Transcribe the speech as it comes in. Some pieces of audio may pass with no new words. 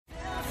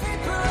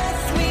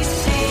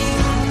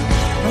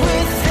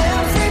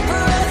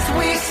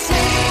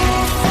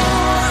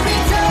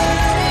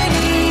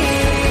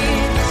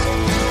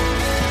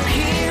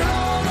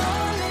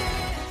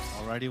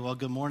Well,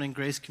 good morning,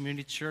 Grace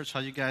Community Church. How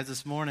you guys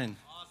this morning?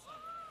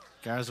 Awesome.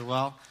 Guys are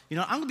well. You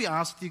know, I'm going to be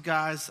honest with you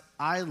guys.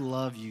 I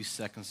love you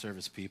second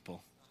service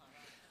people.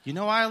 You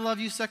know why I love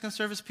you second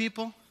service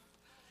people?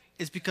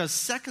 It's because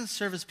second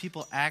service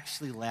people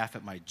actually laugh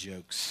at my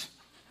jokes.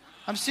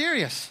 I'm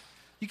serious.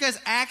 You guys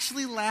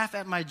actually laugh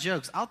at my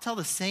jokes. I'll tell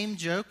the same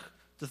joke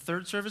to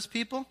third service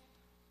people.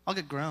 I'll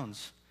get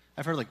groans.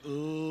 I've heard like,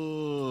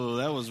 "Ooh,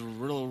 that was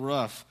real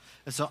rough."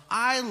 And so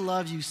I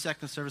love you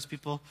second service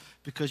people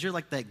because you're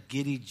like that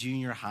giddy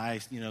junior high,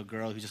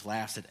 girl who just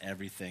laughs at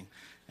everything.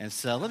 And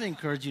so let me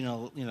encourage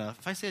you,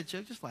 if I say a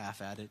joke, just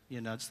laugh at it.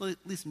 Just at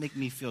least make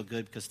me feel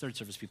good because third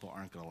service people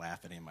aren't going to laugh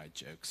at any of my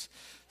jokes.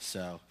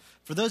 So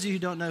for those of you who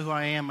don't know who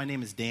I am, my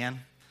name is Dan,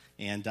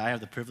 and I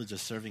have the privilege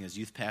of serving as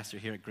youth pastor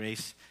here at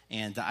Grace.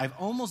 And I've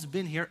almost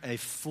been here a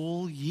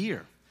full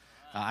year.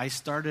 I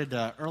started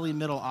early,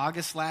 middle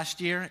August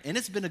last year, and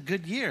it's been a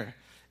good year.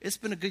 It's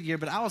been a good year,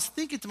 but I was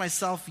thinking to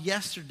myself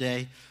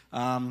yesterday,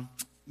 man,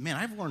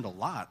 I've learned a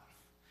lot.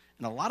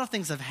 And a lot of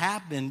things have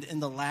happened in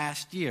the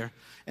last year.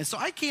 And so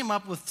I came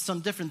up with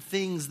some different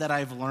things that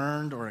I've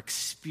learned or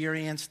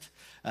experienced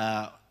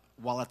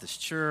while at this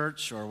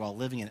church or while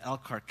living in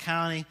Elkhart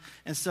County.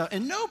 And so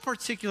in no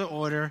particular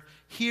order,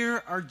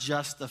 here are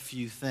just a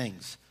few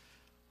things.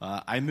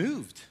 I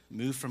moved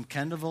from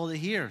Kendallville to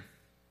here.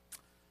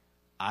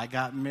 I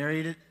got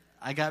married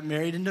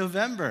in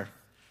November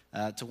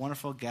to a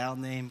wonderful gal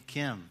named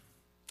Kim.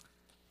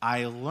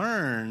 I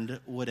learned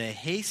what a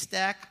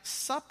haystack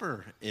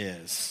supper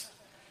is.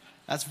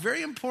 That's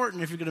very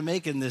important if you're going to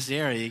make it in this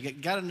area. You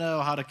got to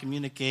know how to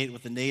communicate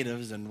with the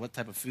natives and what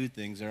type of food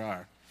things there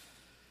are.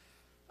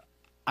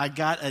 I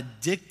got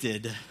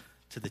addicted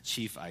to the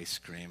Chief ice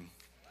cream.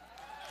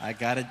 I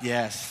got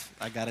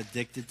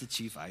addicted to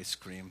Chief ice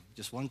cream.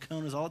 Just one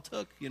cone is all it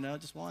took,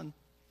 just one.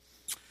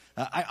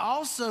 I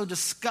also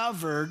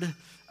discovered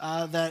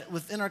that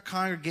within our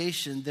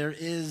congregation there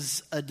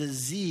is a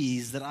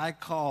disease that I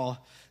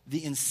call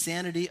the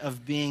insanity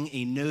of being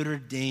a Notre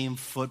Dame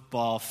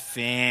football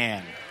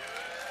fan.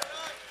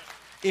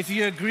 If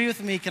you agree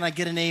with me, can I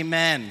get an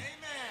amen?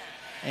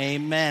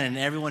 Amen. And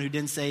everyone who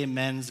didn't say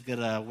amen is going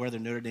to wear their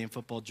Notre Dame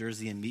football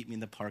jersey and meet me in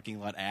the parking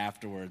lot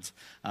afterwards.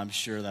 I'm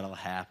sure that'll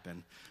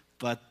happen.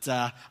 But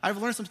I've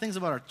learned some things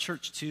about our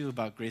church, too,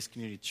 about Grace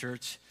Community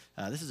Church.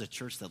 This is a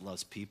church that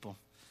loves people.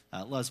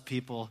 Loves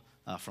people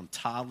from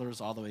toddlers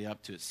all the way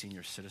up to its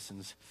senior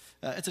citizens.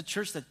 It's a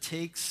church that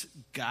takes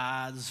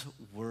God's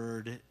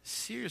word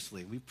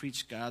seriously. We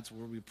preach God's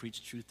word. We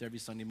preach truth every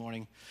Sunday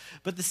morning.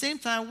 But at the same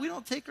time, we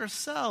don't take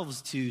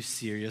ourselves too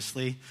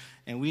seriously,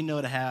 and we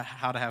know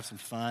how to have some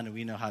fun, and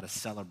we know how to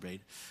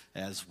celebrate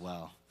as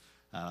well.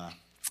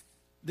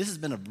 This has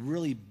been a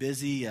really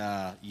busy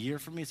year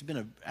for me. It's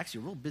been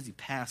actually a real busy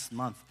past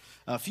month.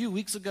 A few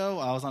weeks ago,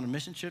 I was on a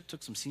mission trip,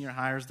 took some senior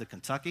hires to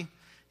Kentucky.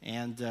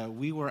 And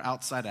we were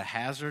outside of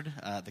Hazard,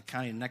 the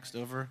county next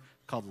over,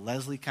 called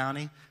Leslie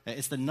County.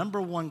 It's the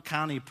number one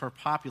county per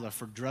popula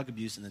for drug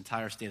abuse in the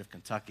entire state of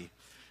Kentucky.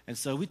 And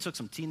so we took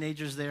some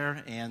teenagers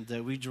there, and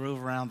we drove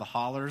around the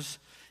hollers,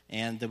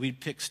 and we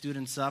picked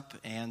students up,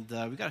 and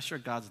we got to share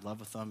God's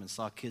love with them and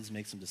saw kids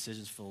make some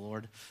decisions for the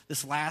Lord.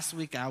 This last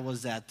week, I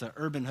was at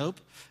Urban Hope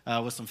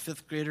with some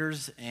fifth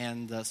graders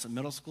and some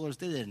middle schoolers.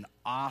 They did an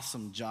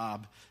awesome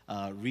job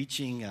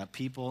reaching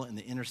people in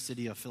the inner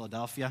city of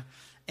Philadelphia.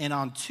 And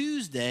on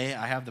Tuesday,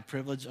 I have the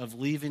privilege of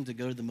leaving to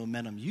go to the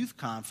Momentum Youth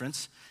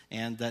Conference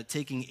and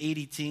taking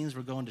 80 teens.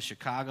 We're going to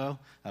Chicago,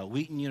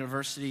 Wheaton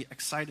University.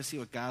 Excited to see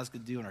what God's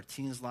going to do in our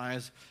teens'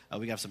 lives.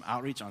 We have some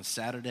outreach on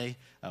Saturday,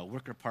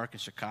 Wicker Park in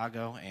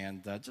Chicago,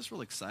 and just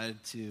really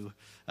excited to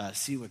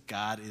see what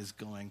God is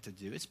going to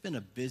do. It's been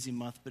a busy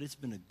month, but it's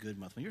been a good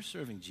month. When you're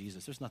serving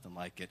Jesus, there's nothing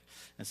like it.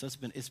 And so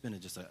it's been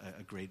just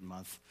a great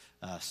month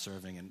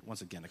serving, and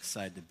once again,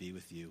 excited to be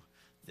with you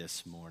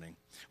this morning.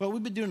 Well,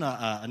 we've been doing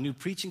a new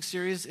preaching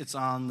series. It's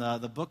on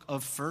the book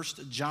of 1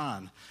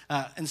 John.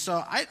 And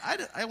so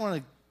I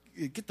want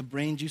to get the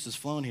brain juices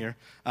flowing here.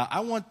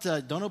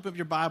 Don't open up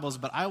your Bibles,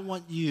 but I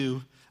want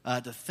you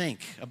to think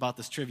about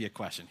this trivia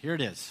question. Here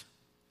it is.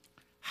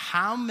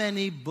 How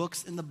many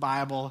books in the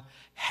Bible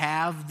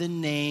have the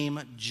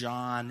name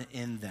John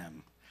in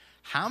them?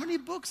 How many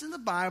books in the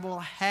Bible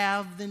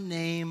have the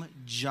name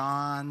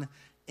John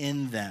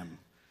in them?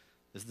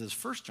 This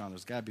is 1 John.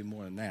 There's got to be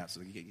more than that,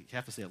 so you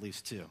have to say at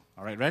least 2.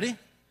 All right, ready?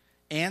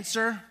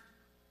 Answer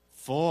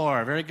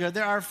 4. Very good.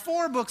 There are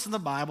 4 books in the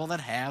Bible that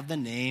have the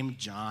name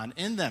John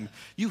in them.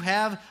 You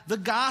have the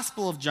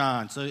Gospel of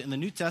John. So in the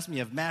New Testament,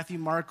 you have Matthew,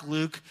 Mark,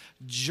 Luke,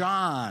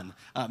 John.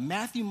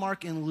 Matthew,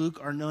 Mark, and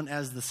Luke are known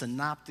as the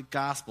Synoptic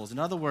Gospels. In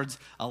other words,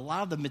 a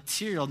lot of the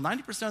material,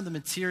 90% of the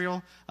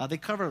material, they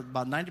cover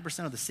about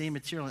 90% of the same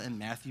material in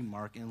Matthew,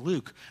 Mark, and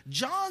Luke.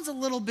 John's a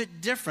little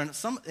bit different.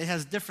 It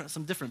has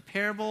some different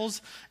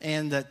parables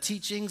and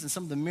teachings, and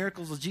some of the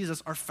miracles of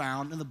Jesus are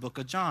found in the book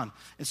of John.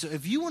 And so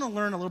if you want to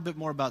learn a little bit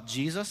more about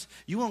Jesus,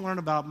 you want to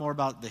learn more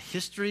about the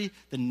history,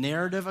 the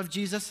narrative of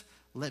Jesus,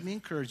 let me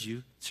encourage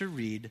you to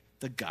read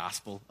the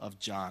Gospel of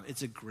John.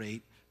 It's a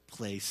great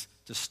place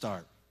to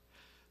start.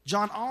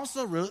 John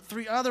also wrote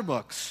 3 other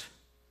books.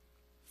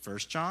 1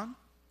 John,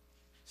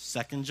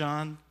 2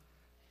 John,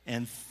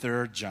 and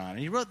 3 John. And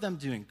he wrote them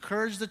to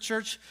encourage the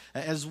church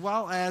as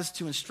well as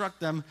to instruct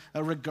them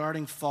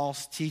regarding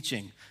false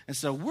teaching. And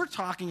so we're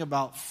talking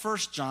about 1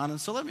 John.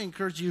 And so let me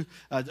encourage you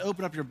to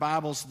open up your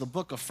Bibles to the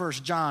book of 1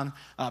 John.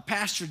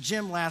 Pastor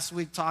Jim last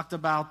week talked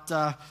about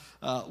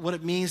what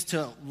it means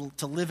to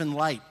live in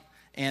light.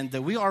 And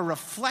that we are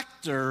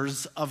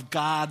reflectors of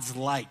God's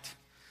light.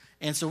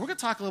 And so we're going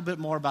to talk a little bit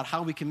more about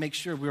how we can make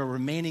sure we are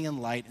remaining in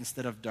light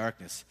instead of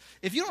darkness.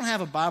 If you don't have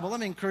a Bible,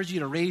 let me encourage you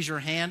to raise your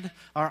hand.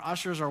 Our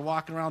ushers are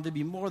walking around. They'd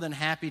be more than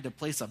happy to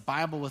place a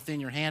Bible within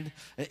your hand.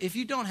 If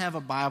you don't have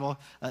a Bible,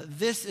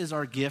 this is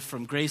our gift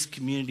from Grace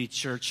Community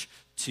Church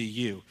to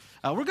you.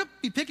 We're going to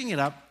be picking it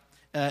up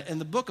in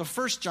the book of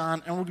 1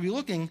 John, and we're going to be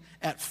looking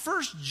at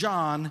 1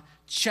 John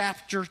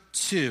chapter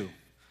 2.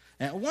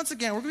 And once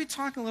again, we're going to be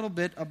talking a little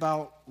bit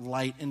about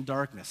light and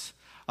darkness.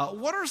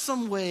 What are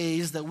some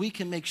ways that we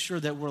can make sure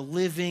that we're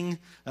living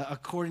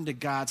according to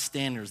God's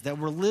standards, that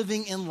we're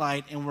living in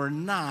light and we're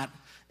not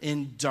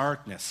in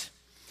darkness?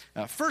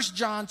 1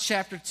 John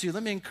chapter 2,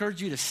 let me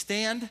encourage you to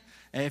stand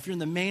if you're in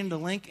the main the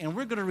link, and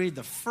we're going to read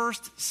the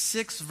first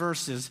 6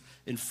 verses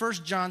in 1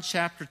 John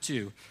chapter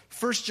 2.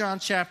 1 John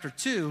chapter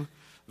 2,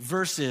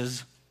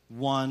 verses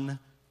 1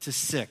 to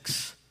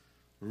 6.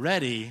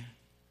 Ready,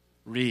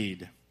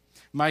 read.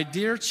 My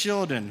dear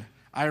children,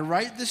 I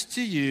write this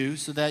to you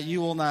so that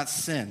you will not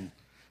sin.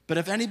 But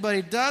if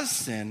anybody does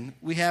sin,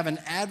 we have an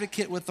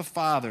advocate with the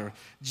Father,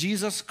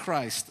 Jesus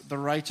Christ, the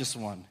righteous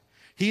one.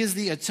 He is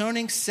the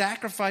atoning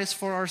sacrifice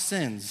for our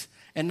sins,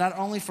 and not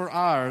only for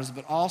ours,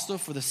 but also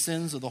for the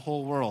sins of the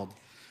whole world.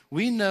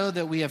 We know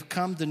that we have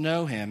come to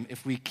know him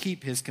if we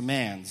keep his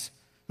commands.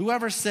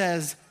 Whoever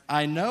says,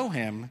 I know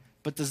him,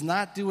 but does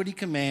not do what he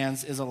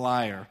commands is a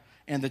liar,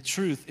 and the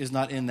truth is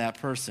not in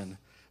that person.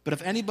 But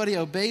if anybody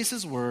obeys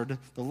his word,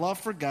 the love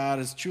for God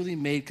is truly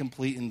made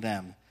complete in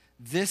them.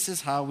 This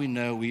is how we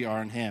know we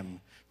are in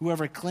him.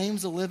 Whoever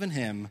claims to live in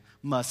him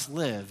must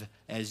live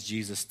as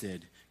Jesus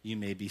did. You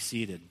may be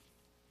seated.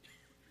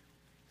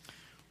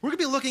 We're going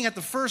to be looking at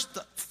the first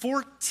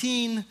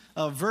 14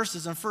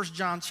 verses in 1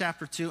 John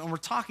chapter 2, and we're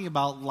talking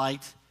about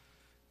light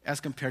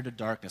as compared to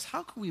darkness.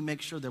 How can we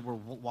make sure that we're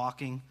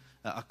walking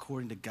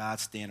according to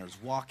God's standards,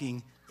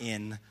 walking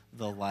in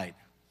the light?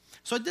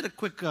 So I did a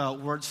quick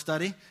word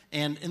study,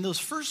 and in those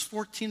first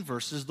 14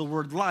 verses, the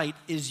word light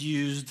is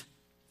used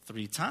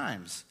 3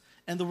 times,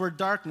 and the word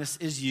darkness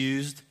is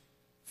used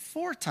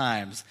 4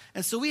 times.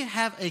 And so we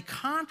have a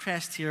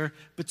contrast here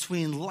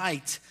between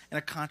light and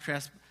a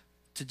contrast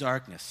to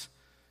darkness.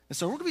 And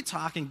so we're going to be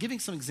talking, giving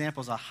some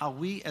examples of how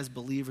we as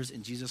believers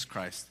in Jesus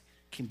Christ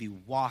can be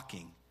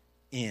walking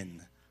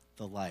in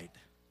the light.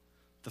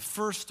 The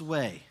first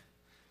way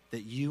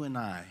that you and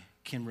I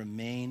can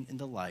remain in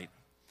the light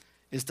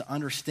is to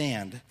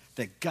understand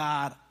that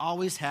God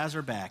always has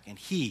our back, and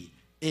he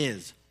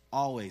is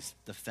always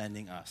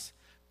defending us.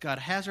 God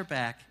has our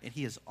back, and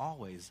he is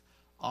always,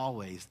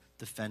 always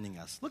defending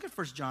us. Look at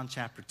 1 John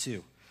chapter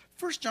 2.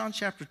 1 John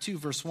chapter 2,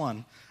 verse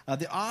 1,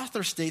 the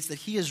author states that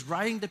he is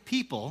writing to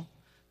people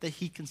that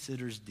he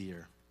considers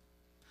dear.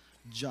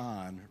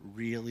 John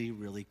really,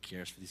 really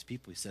cares for these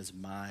people. He says,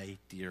 my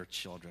dear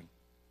children.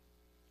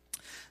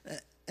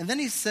 And then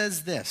he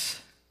says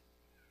this.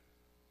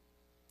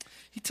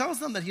 He tells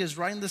them that he is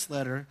writing this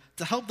letter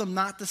to help them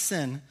not to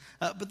sin.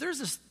 But there's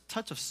this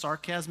touch of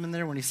sarcasm in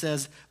there when he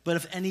says, but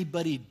if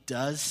anybody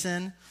does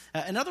sin.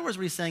 In other words,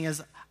 what he's saying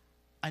is,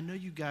 I know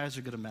you guys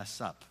are going to mess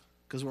up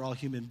because we're all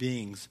human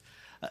beings.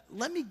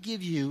 Let me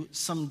give you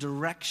some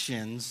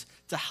directions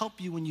to help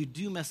you when you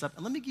do mess up.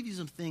 And let me give you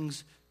some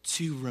things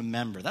to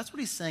remember. That's what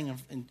he's saying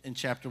in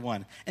chapter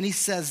 1. And he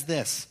says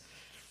this.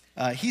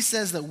 He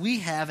says that we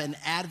have an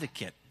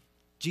advocate,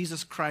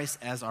 Jesus Christ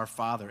as our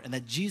Father, and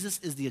that Jesus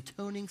is the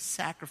atoning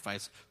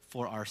sacrifice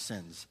for our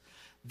sins.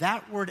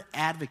 That word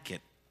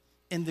advocate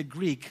in the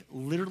Greek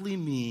literally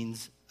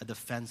means a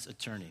defense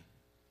attorney.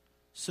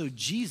 So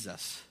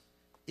Jesus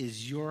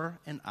is your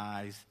and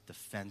I's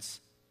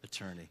defense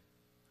attorney.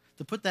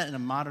 To put that in a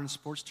modern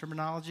sports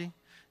terminology,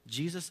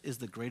 Jesus is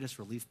the greatest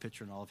relief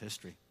pitcher in all of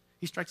history.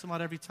 He strikes them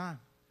out every time.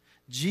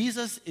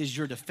 Jesus is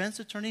your defense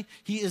attorney.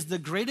 He is the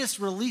greatest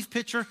relief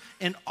pitcher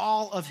in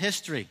all of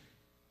history.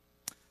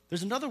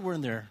 There's another word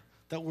in there.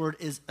 That word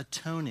is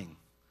atoning.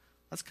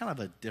 That's kind of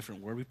a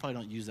different word. We probably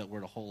don't use that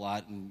word a whole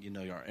lot in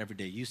our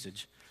everyday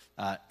usage.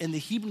 In the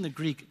Hebrew and the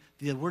Greek,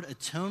 the word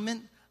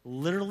atonement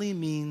literally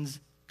means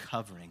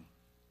covering.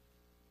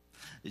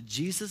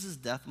 Jesus'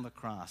 death on the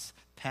cross,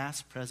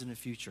 past, present, and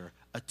future,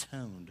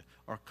 atoned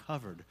or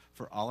covered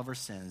for all of our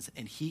sins,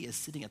 and he is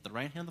sitting at the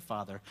right hand of the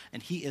Father,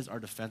 and he is our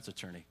defense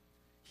attorney.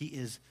 He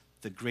is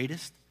the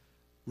greatest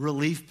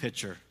relief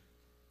pitcher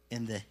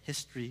in the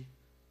history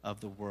of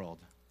the world.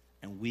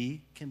 And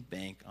we can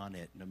bank on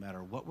it. No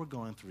matter what we're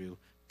going through,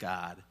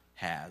 God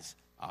has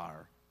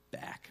our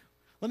back.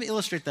 Let me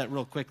illustrate that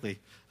real quickly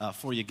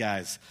for you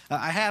guys.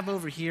 I have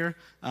over here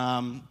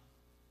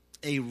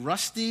a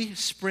rusty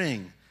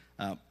spring.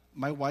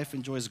 my wife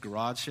enjoys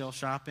garage sale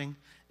shopping.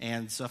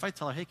 And so if I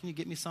tell her, hey, can you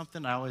get me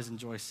something? I always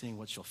enjoy seeing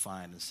what she'll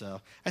find. And so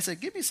I said,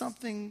 give me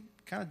something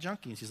kind of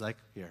junky. And she's like,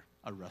 here,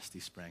 a rusty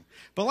spring.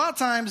 But a lot of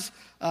times,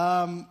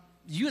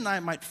 you and I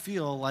might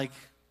feel like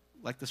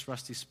this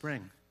rusty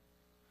spring.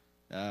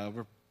 We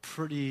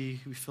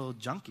feel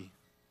junky.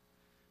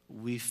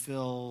 We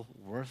feel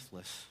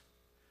worthless.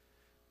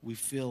 We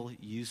feel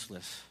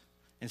useless.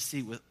 And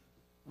see,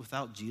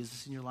 without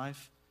Jesus in your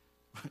life,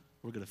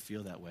 we're going to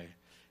feel that way.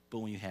 But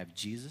when you have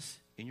Jesus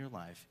in your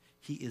life,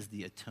 he is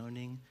the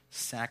atoning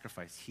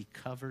sacrifice. He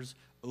covers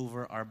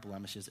over our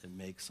blemishes and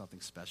makes something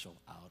special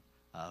out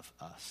of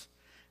us.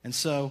 And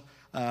so,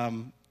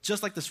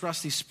 just like this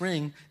rusty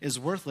spring is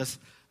worthless,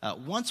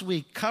 once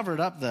we cover it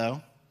up,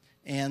 though,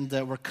 and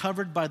we're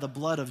covered by the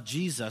blood of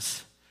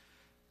Jesus,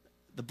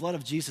 the blood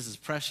of Jesus is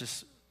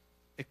precious.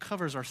 It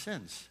covers our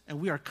sins, and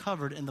we are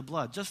covered in the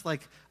blood, just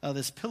like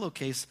this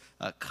pillowcase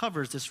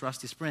covers this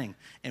rusty spring,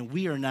 and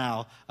we are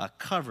now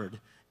covered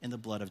in the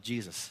blood of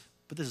Jesus.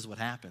 But this is what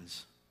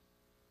happens.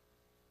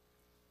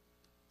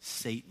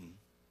 Satan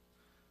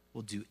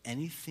will do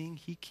anything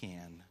he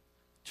can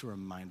to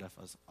remind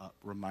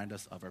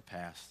us of our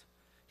past.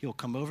 He'll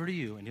come over to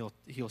you, and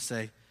he'll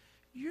say,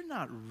 you're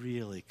not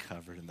really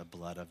covered in the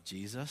blood of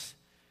Jesus.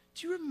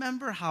 Do you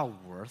remember how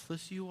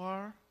worthless you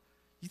are?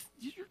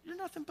 You're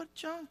nothing but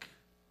junk.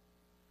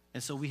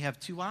 And so we have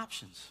two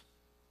options.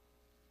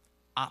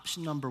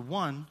 Option number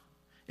one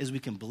is we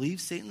can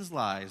believe Satan's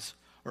lies,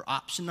 or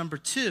option number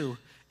two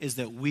is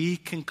that we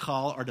can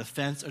call our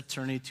defense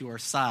attorney to our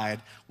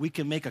side. We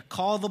can make a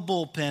call of the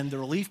bullpen, the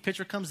relief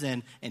pitcher comes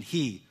in, and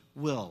he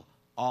will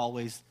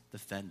always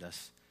defend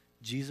us.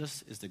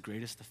 Jesus is the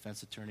greatest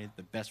defense attorney,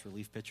 the best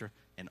relief pitcher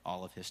in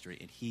all of history,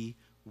 and he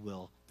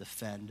will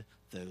defend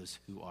those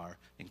who are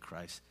in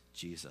Christ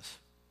Jesus.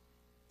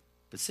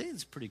 But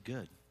Satan's pretty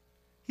good.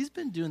 He's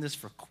been doing this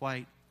for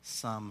quite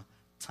some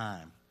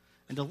time.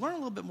 And to learn a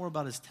little bit more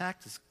about his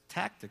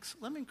tactics,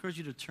 let me encourage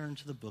you to turn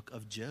to the book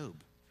of Job.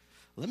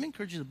 Let me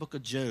encourage you to the book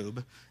of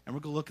Job, and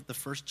we're going to look at the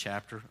first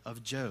chapter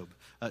of Job.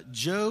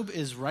 Job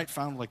is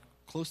found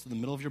close to the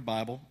middle of your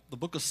Bible. The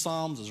book of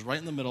Psalms is right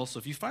in the middle. So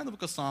if you find the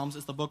book of Psalms,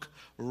 it's the book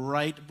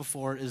right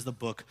before it is the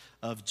book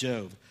of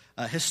Job.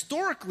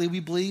 Historically, we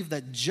believe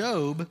that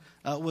Job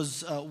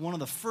was one of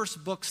the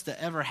first books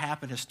to ever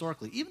happen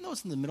historically. Even though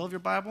it's in the middle of your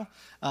Bible,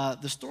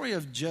 the story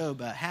of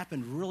Job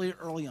happened really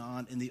early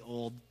on in the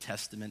Old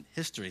Testament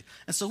history.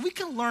 And so we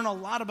can learn a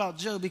lot about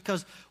Job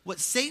because what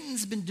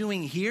Satan's been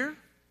doing here,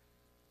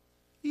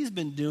 he's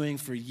been doing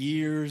for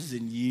years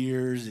and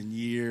years and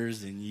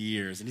years and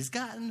years. And he's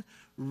gotten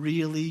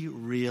really,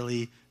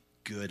 really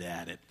good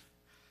at it.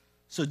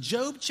 So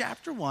Job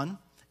chapter 1,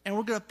 and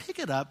we're going to pick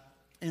it up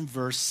in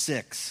verse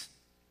 6.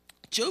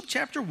 Job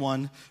chapter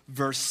 1,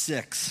 verse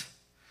 6.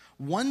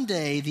 One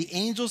day the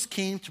angels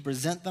came to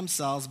present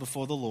themselves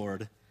before the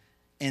Lord,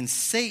 and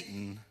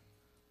Satan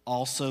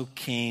also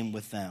came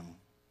with them.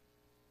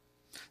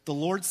 The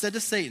Lord said to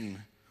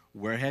Satan,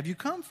 "Where have you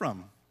come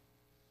from?"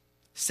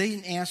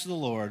 Satan answered the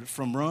Lord,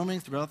 "From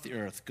roaming throughout the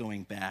earth,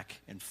 going back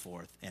and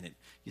forth in it."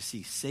 You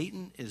see,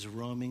 Satan is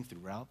roaming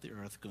throughout the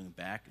earth, going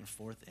back and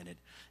forth in it,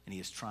 and he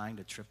is trying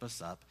to trip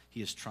us up.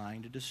 He is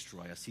trying to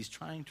destroy us. He's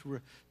trying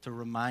to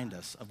remind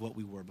us of what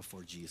we were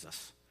before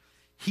Jesus.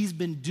 He's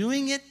been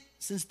doing it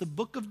since the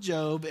book of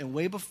Job and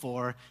way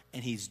before,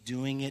 and he's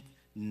doing it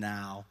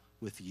now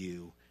with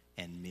you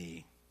and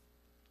me.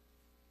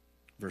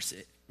 Verse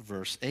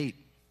 8.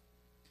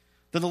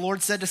 Then the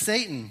Lord said to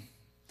Satan,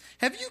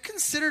 "Have you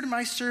considered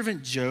my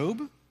servant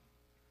Job?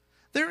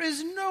 There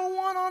is no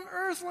one on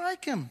earth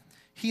like him.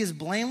 He is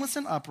blameless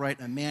and upright,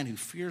 a man who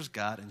fears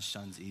God and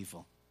shuns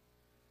evil."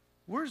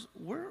 Where's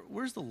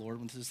the Lord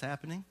when this is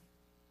happening?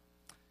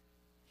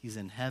 He's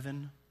in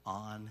heaven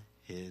on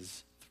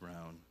his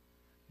throne.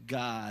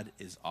 God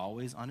is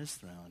always on his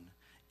throne,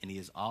 and he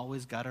has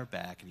always got our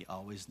back, and he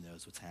always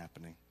knows what's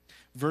happening.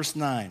 Verse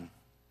 9,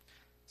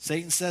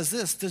 Satan says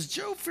this, "Does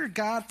Job fear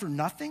God for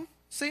nothing?"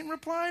 Satan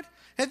replied,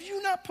 "Have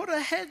you not put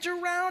a hedge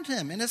around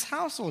him and his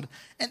household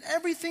and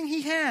everything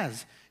he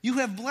has? You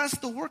have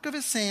blessed the work of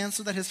his hands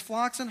so that his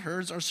flocks and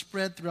herds are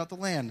spread throughout the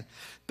land.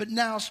 But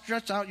now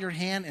stretch out your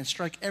hand and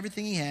strike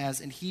everything he has,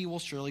 and he will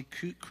surely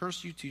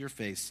curse you to your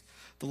face."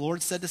 The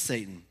Lord said to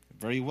Satan,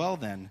 "Very well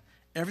then,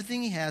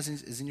 everything he has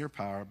is in your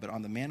power, but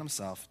on the man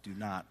himself do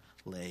not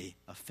lay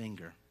a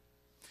finger."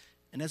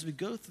 And as we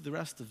go through the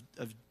rest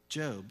of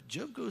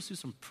Job goes through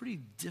some pretty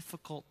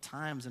difficult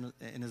times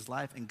in his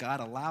life, and God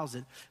allows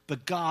it,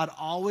 but God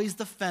always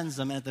defends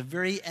him. And at the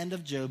very end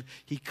of Job,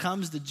 he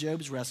comes to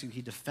Job's rescue.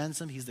 He defends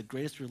him. He's the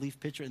greatest relief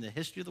pitcher in the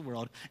history of the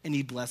world, and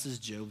he blesses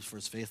Job for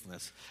his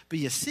faithfulness. But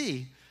you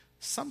see,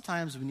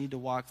 sometimes we need to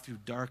walk through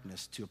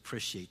darkness to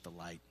appreciate the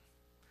light.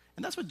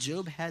 And that's what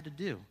Job had to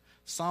do.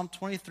 Psalm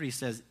 23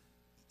 says,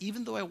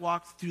 "Even though I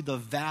walk through the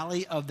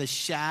valley of the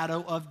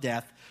shadow of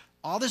death,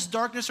 all this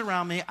darkness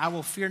around me, I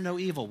will fear no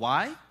evil."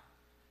 Why?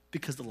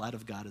 Because the light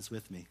of God is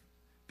with me.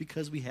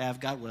 Because we have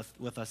God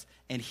with us.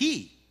 And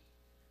he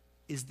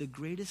is the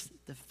greatest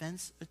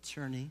defense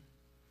attorney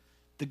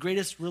the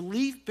greatest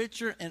relief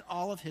pitcher in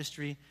all of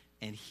history,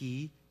 and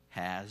he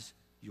has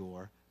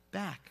your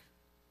back.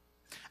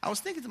 I was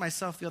thinking to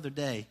myself the other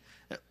day,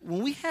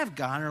 when we have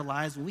God in our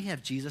lives, when we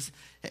have Jesus,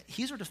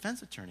 he's our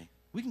defense attorney.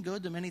 We can go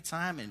to him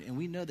anytime, and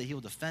we know that he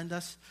will defend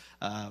us.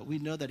 We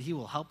know that he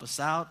will help us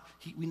out.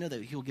 We know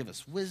that he will give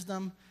us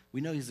wisdom. We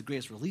know he's the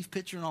greatest relief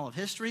pitcher in all of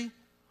history.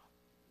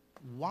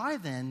 Why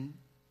then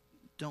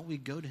don't we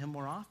go to him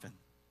more often?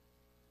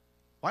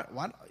 Why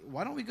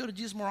don't we go to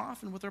Jesus more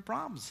often with our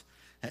problems?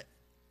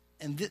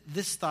 And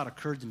this thought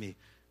occurred to me.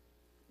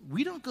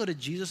 We don't go to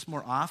Jesus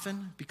more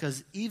often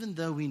because even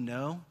though we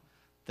know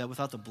that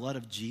without the blood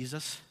of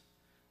Jesus,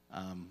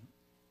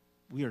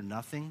 we are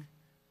nothing,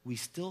 we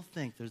still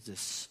think there's this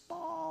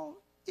small,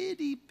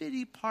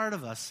 itty-bitty part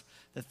of us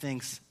that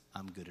thinks,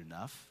 I'm good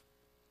enough.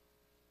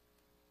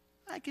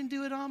 I can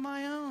do it on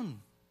my own.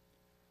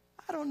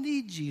 I don't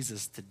need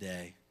Jesus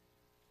today.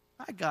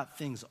 I got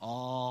things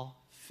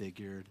all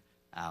figured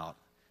out.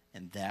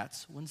 And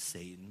that's when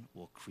Satan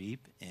will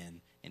creep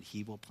in and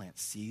he will plant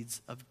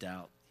seeds of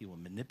doubt. He will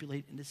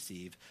manipulate and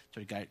deceive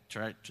to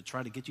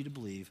try to get you to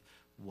believe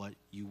what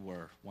you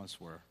once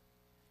were.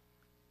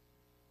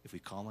 If we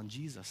call on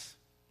Jesus,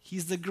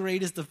 he's the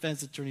greatest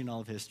defense attorney in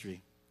all of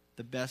history,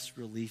 the best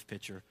relief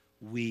pitcher.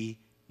 We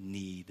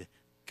need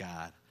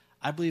God.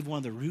 I believe one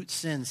of the root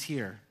sins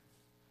here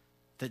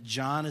that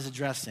John is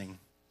addressing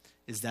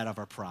is that of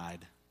our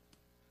pride.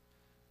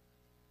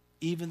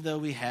 Even though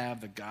we have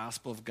the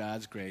gospel of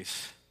God's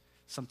grace,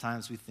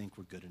 sometimes we think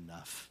we're good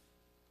enough.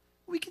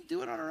 We can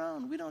do it on our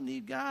own. We don't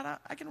need God.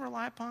 I can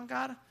rely upon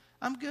God.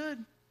 I'm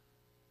good.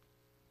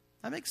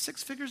 I make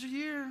 6 figures a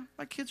year.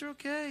 My kids are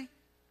okay.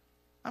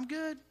 I'm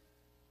good.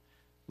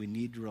 We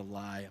need to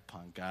rely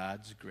upon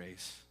God's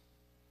grace.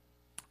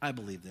 I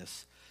believe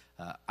this.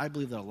 I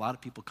believe that a lot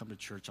of people come to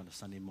church on a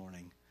Sunday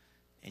morning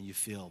and you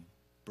feel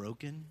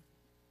broken.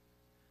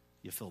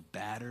 You feel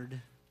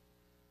battered.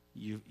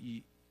 You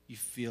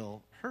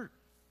feel hurt.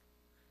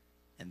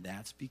 And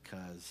that's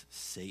because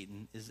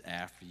Satan is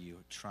after you,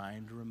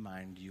 trying to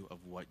remind you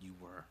of what you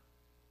were.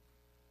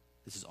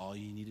 This is all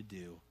you need to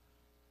do.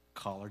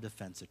 Call our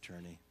defense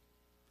attorney.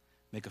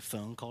 Make a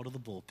phone call to the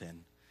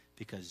bullpen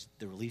because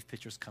the relief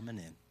pitcher's coming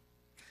in. And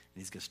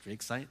he's going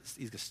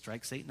to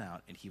strike Satan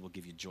out, and he will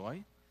give you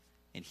joy,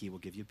 and he will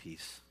give you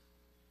peace.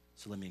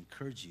 So let me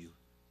encourage you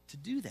to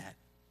do that,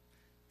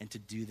 and to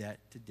do that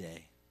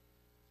today.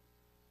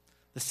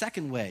 The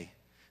second way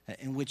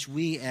in which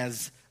we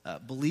as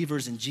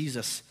believers in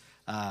Jesus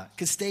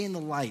can stay in the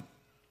light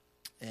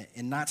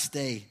and not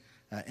stay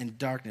in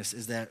darkness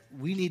is that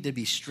we need to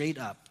be straight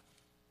up,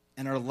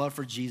 and our love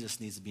for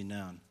Jesus needs to be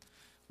known.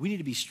 We need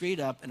to be straight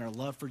up, and our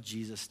love for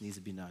Jesus needs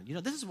to be known. You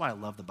know, this is why I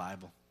love the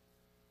Bible,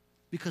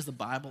 because the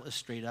Bible is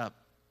straight up.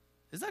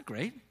 Isn't that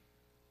great?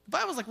 The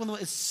Bible's like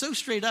it's so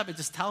straight up, it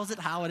just tells it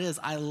how it is.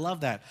 I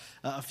love that.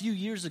 A few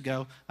years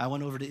ago, I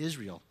went over to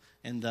Israel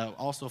and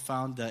also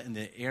found in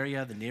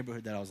the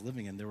neighborhood that I was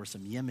living in, there were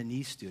some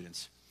Yemeni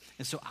students.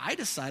 And so I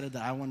decided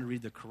that I wanted to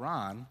read the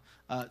Quran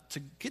to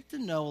get to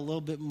know a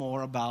little bit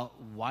more about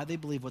why they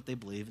believe what they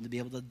believe and to be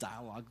able to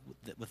dialogue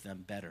with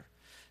them better.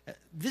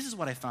 This is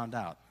what I found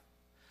out.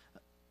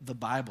 The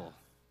Bible,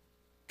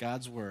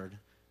 God's Word,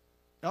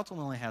 it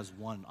ultimately only has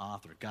one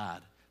author,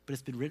 God. But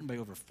it's been written by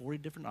over 40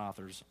 different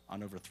authors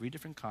on over 3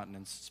 different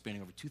continents,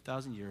 spanning over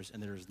 2,000 years,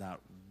 and there is not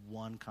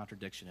one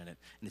contradiction in it.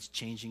 And it's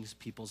changing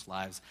people's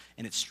lives,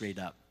 and it's straight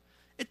up.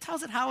 It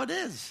tells it how it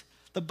is.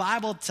 The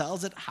Bible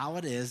tells it how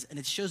it is, and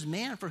it shows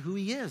man for who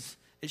he is.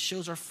 It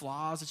shows our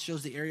flaws. It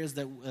shows the areas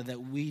that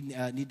we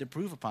need to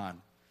improve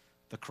upon.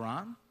 The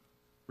Quran,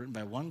 written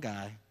by one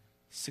guy,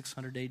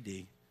 600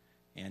 AD,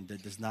 and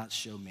it does not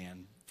show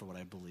man for what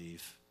I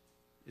believe.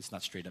 It's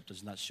not straight up.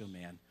 Does not show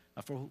man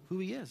for who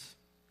he is.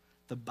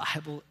 The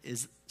Bible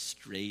is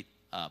straight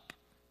up.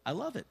 I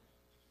love it.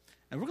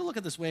 And we're going to look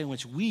at this way in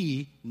which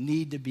we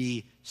need to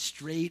be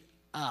straight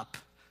up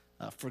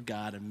for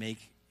God and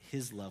make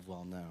his love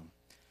well known.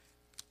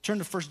 Turn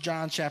to 1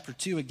 John chapter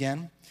 2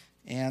 again,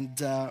 and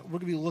we're going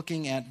to be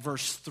looking at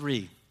verse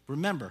 3.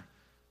 Remember,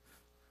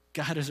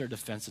 God is our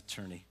defense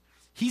attorney.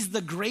 He's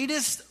the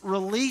greatest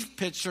relief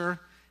pitcher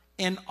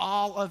in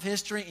all of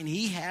history, and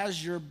he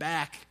has your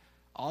back.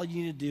 All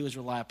you need to do is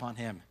rely upon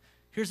him.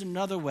 Here's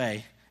another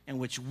way in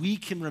which we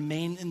can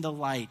remain in the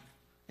light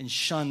and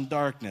shun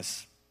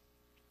darkness.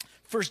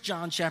 1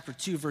 John chapter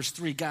 2, verse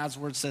 3, God's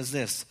word says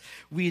this: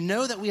 we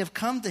know that we have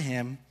come to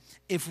him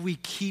if we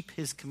keep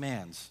his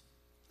commands.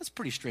 That's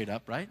pretty straight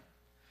up, right?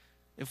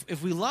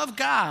 If we love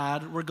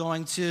God, we're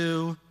going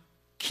to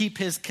keep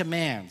his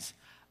commands.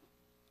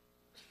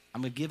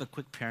 I'm going to give a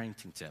quick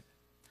parenting tip.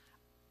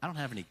 I don't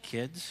have any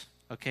kids,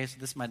 okay, so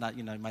this might not,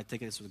 you might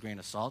take this with a grain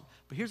of salt,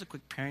 but here's a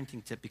quick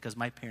parenting tip because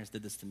my parents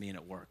did this to me and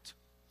it worked.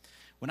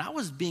 When I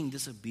was being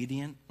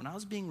disobedient, when I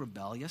was being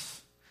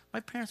rebellious, my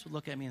parents would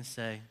look at me and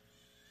say,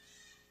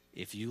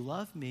 if you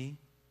love me,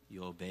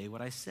 you obey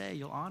what I say,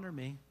 you'll honor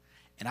me.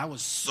 And I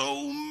was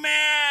so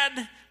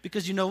mad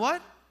because you know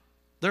what?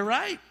 They're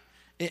right.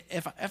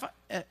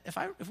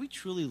 If we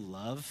truly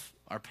love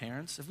our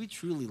parents, if we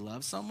truly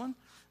love someone,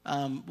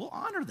 we'll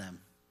honor them.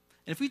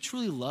 And if we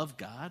truly love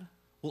God,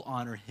 we'll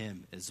honor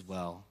him as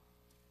well.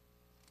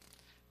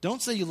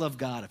 Don't say you love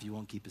God if you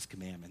won't keep his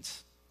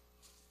commandments.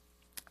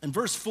 In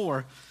verse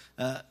 4,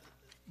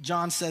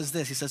 John says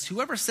this. He says,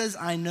 whoever says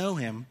I know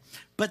him,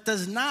 but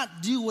does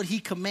not do what he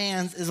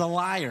commands is a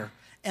liar,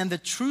 and the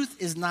truth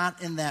is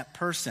not in that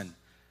person.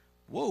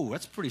 Whoa,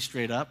 that's pretty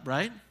straight up,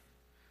 right?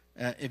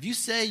 If you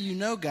say you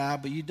know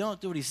God, but you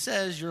don't do what he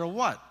says, you're a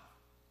what?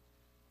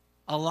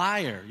 A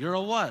liar. You're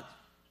a what?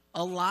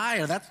 A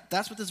liar.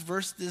 That's what this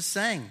verse is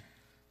saying.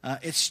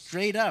 It's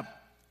straight up.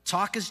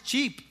 Talk is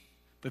cheap.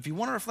 But if you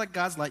want to reflect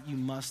God's light, you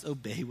must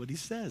obey what he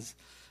says.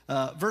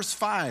 Verse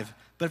 5,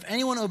 but if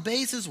anyone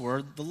obeys his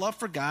word, the love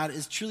for God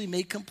is truly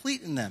made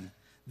complete in them.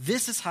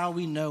 This is how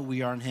we know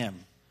we are in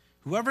him.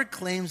 Whoever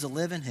claims to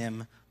live in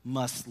him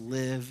must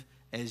live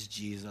as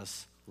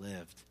Jesus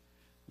lived.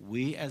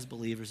 We as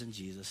believers in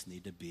Jesus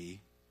need to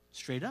be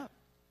straight up.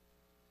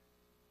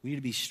 We need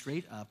to be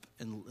straight up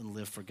and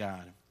live for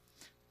God.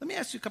 Let me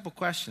ask you a couple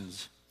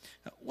questions.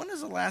 When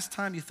is the last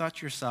time you thought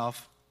to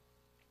yourself,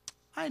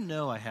 I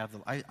know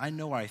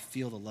I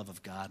feel the love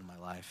of God in my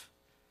life?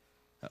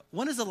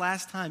 When is the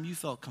last time you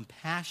felt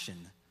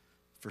compassion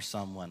for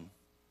someone?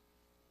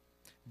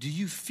 Do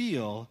you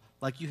feel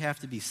like you have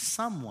to be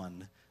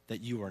someone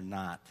that you are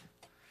not?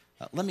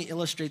 Let me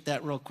illustrate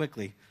that real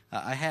quickly.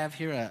 I have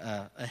here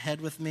a head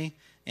with me,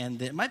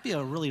 and it might be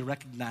a really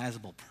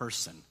recognizable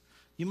person.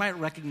 You might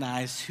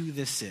recognize who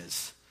this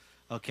is.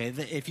 Okay,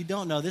 if you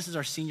don't know, this is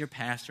our senior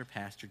pastor,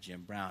 Pastor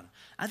Jim Brown.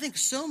 I think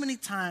so many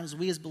times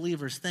we as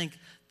believers think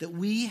that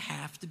we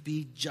have to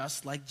be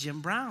just like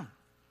Jim Brown.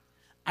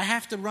 I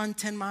have to run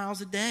 10 miles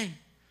a day.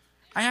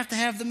 I have to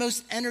have the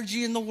most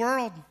energy in the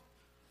world.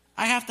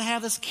 I have to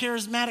have this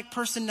charismatic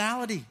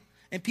personality,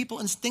 and people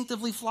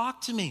instinctively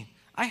flock to me.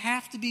 I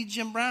have to be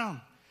Jim Brown.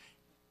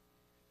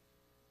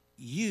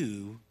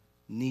 You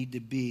need to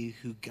be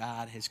who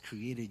God has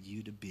created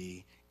you to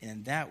be, and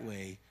in that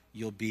way,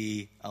 you'll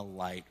be a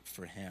light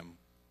for him.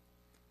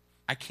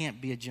 I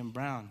can't be a Jim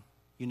Brown.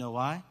 You know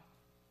why?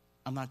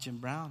 I'm not Jim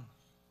Brown.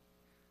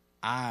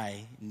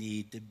 I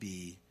need to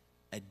be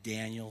a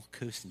Daniel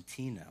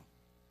Cosentino.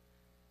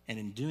 And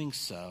in doing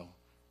so,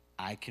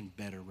 I can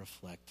better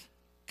reflect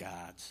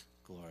God's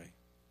glory.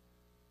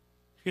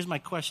 Here's my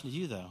question to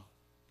you, though.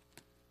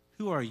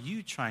 Who are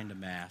you trying to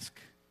mask?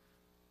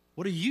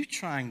 What are you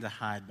trying to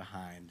hide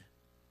behind?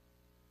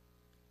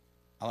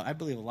 I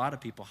believe a lot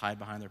of people hide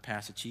behind their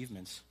past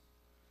achievements.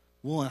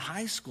 Well, in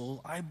high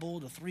school, I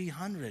bowled a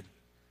 300.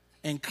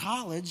 In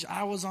college,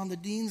 I was on the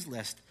dean's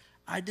list.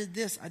 I did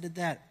this, I did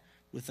that.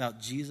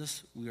 Without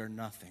Jesus, we are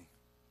nothing.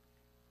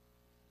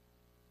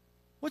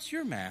 What's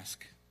your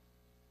mask?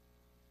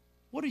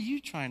 What are you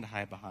trying to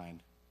hide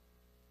behind?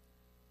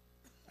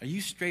 Are you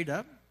straight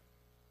up?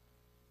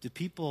 Do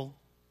people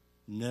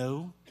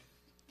know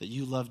that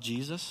you love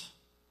Jesus?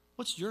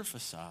 What's your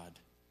facade?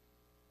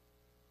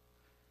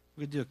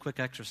 We're going to do a quick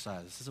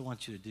exercise. This is what I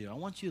want you to do. I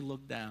want you to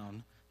look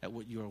down at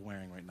what you are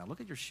wearing right now. Look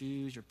at your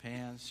shoes, your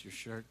pants, your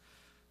shirt,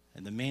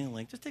 and the main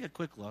link. Just take a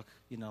quick look.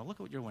 Look at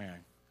what you're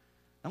wearing.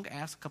 I'm going to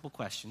ask a couple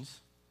questions,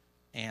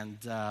 and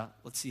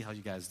let's see how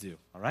you guys do,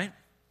 all right?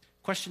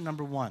 Question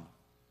number 1.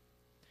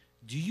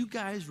 Do you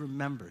guys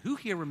remember, who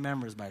here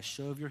remembers by a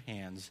show of your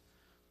hands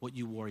what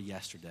you wore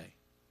yesterday?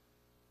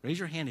 Raise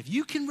your hand if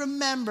you can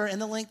remember,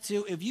 and the link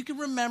too, if you can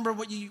remember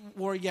what you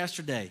wore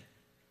yesterday.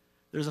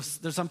 There's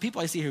some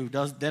people I see here they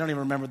don't even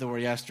remember what they wore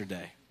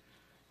yesterday.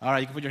 All right,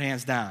 you can put your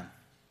hands down.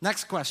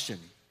 Next question.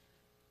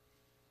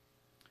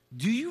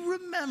 Do you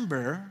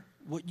remember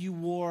what you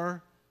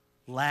wore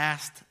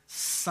last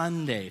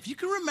Sunday? If you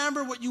can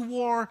remember what you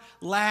wore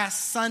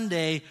last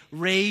Sunday,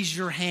 raise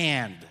your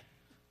hand.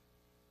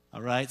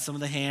 All right, some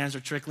of the hands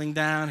are trickling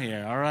down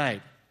here. All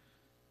right.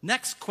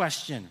 Next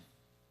question.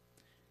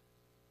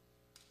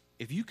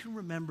 If you can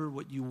remember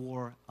what you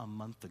wore a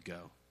month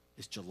ago,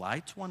 it's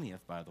July 20th,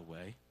 by the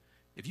way.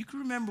 If you can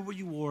remember what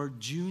you wore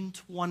June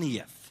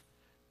 20th,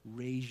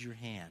 raise your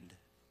hand.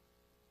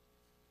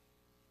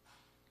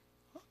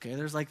 Okay,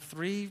 there's like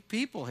 3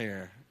 people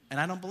here, and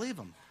I don't believe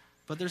them.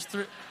 But there's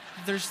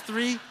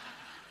three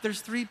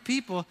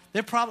people.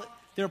 They're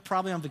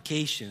probably on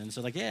vacation, and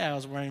so like, yeah, I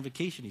was wearing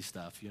vacation-y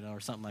stuff,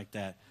 or something like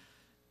that.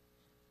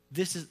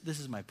 This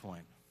is my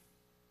point.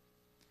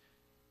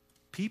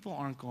 People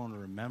aren't going to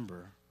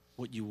remember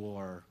what you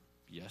wore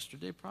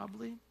yesterday,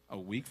 probably, a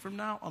week from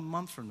now, a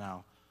month from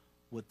now.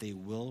 What they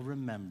will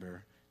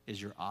remember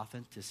is your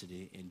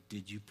authenticity, and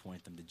did you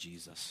point them to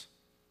Jesus?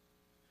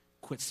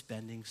 Quit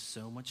spending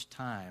so much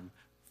time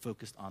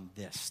focused on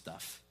this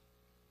stuff.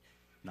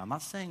 Now, I'm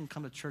not saying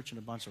come to church in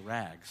a bunch of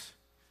rags.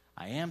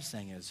 I am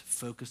saying is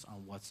focus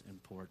on what's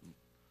important.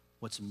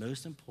 What's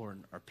most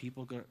important are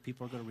people are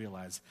going to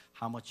realize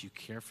how much you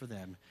care for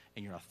them,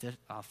 and your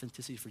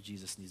authenticity for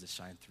Jesus needs to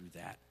shine through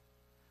that.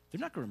 They're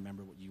not going to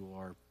remember what you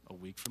wore a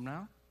week from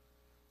now.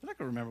 They're not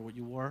going to remember what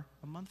you wore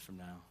a month from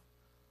now.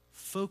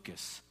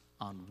 Focus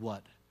on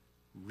what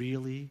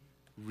really,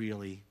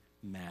 really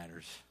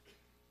matters.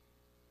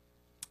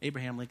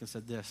 Abraham Lincoln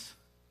said this: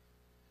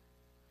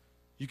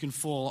 You can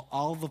fool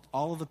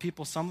all of the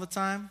people some of the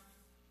time,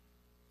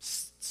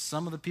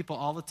 some of the people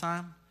all the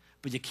time,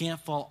 but you can't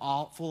fool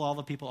all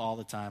the people all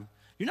the time.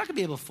 You're not going to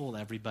be able to fool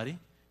everybody.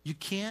 You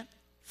can't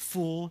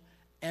fool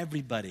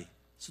everybody.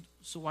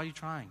 So why are you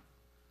trying?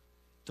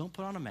 Don't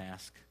put on a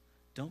mask.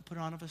 Don't put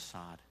on a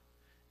facade.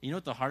 You know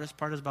what the hardest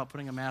part is about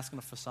putting a mask and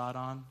a facade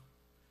on?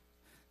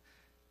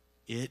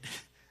 It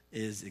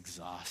is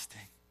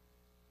exhausting.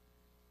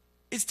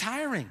 It's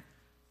tiring.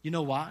 You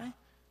know why?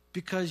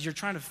 Because you're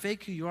trying to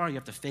fake who you are. You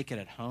have to fake it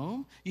at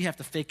home. You have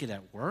to fake it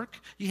at work.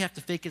 You have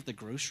to fake it at the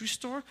grocery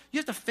store. You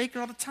have to fake it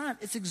all the time.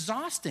 It's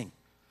exhausting.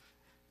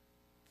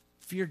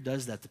 Fear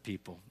does that to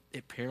people.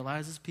 It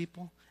paralyzes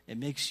people. It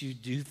makes you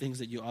do things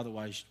that you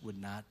otherwise would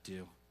not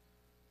do.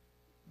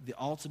 The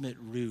ultimate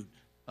root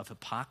of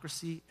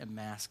hypocrisy and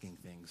masking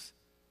things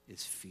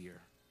is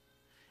fear.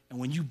 And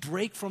when you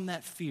break from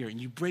that fear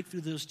and you break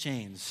through those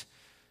chains,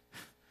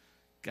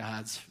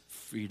 God's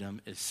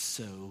freedom is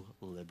so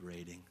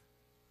liberating.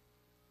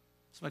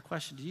 So my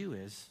question to you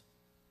is,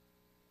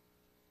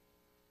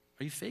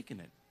 are you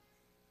faking it?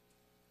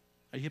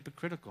 Are you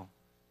hypocritical?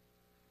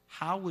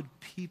 How would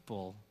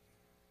people,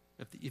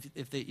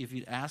 if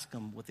you'd ask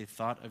them what they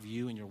thought of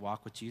you and your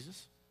walk with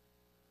Jesus,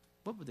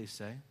 what would they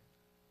say?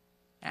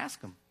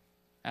 Ask them.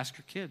 Ask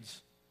your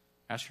kids.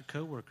 Ask your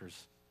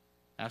coworkers.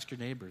 Ask your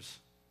neighbors.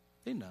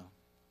 They know.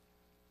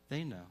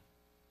 They know.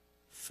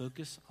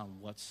 Focus on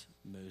what's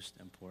most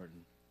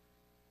important.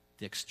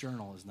 The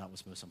external is not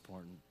what's most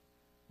important.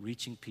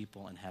 Reaching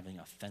people and having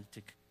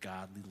authentic,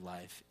 godly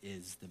life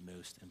is the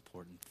most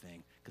important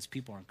thing, because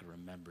people aren't going to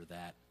remember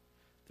that.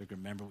 They're going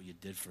to remember what you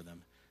did for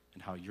them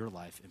and how your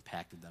life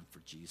impacted them for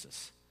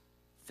Jesus.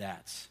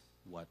 That's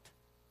what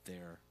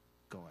they're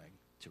going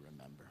to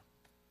remember.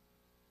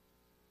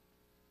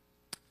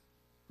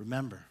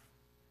 Remember,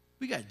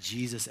 we got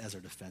Jesus as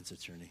our defense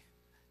attorney.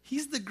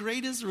 He's the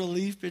greatest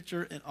relief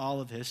pitcher in all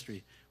of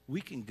history.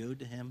 We can go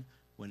to him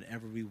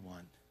whenever we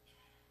want.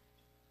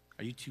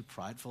 Are you too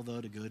prideful, though,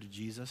 to go to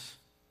Jesus?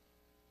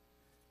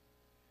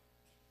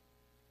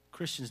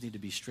 Christians need to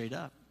be straight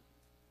up.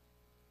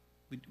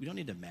 We don't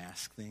need to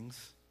mask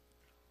things.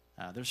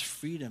 There's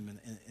freedom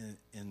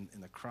in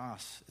the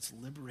cross. It's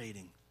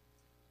liberating.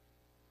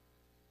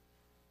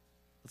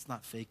 Let's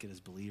not fake it as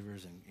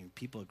believers and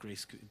people at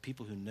Grace,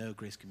 people who know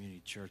Grace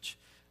Community Church.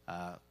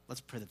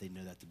 Let's pray that they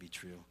know that to be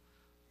true.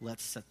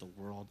 Let's set the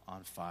world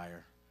on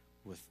fire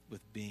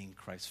with being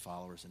Christ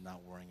followers and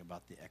not worrying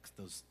about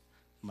those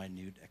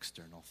minute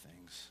external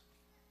things.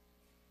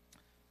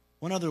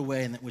 One other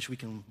way in which we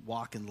can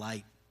walk in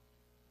light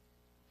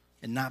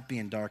and not be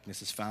in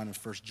darkness is found in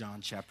 1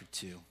 John chapter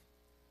 2.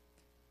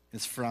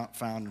 It's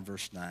found in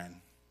verse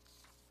 9.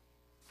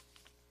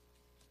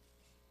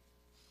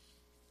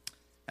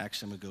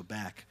 Actually, I'm going to go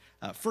back.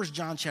 1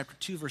 John chapter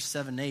 2, verse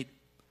 7 and 8,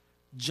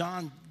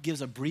 John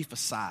gives a brief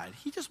aside.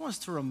 He just wants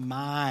to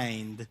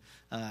remind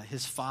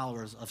his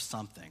followers of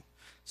something.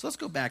 So let's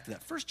go back to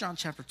that. 1 John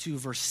chapter 2,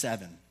 verse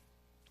 7.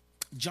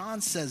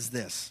 John says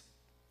this.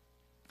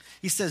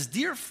 He says,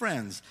 "Dear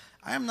friends,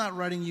 I am not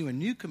writing you a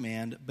new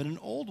command, but an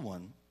old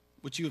one,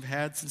 which you have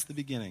had since the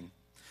beginning.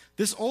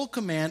 This old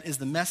command is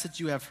the message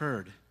you have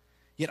heard.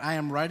 Yet I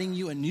am writing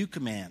you a new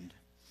command.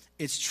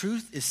 Its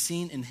truth is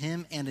seen in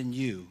him and in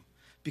you,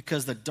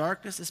 because the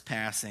darkness is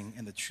passing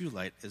and the true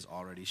light is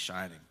already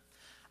shining."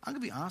 I'm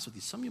going to be honest with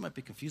you. Some of you might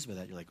be confused by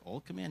that. You're like,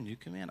 old command, new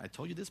command? I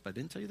told you this, but I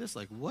didn't tell you this?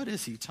 Like, what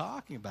is he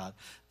talking about?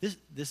 This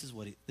is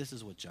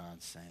what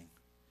John's saying.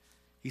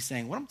 He's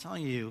saying, what I'm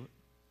telling you,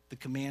 the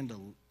command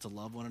to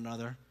love one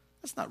another,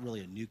 that's not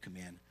really a new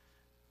command,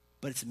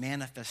 but its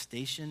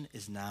manifestation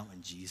is now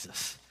in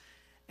Jesus.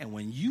 And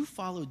when you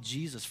followed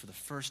Jesus for the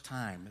first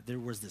time, there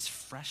was this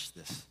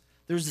freshness.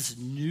 There was this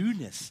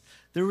newness.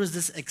 There was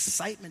this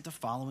excitement to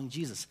following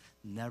Jesus.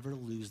 Never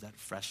lose that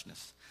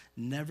freshness.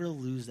 Never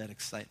lose that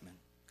excitement.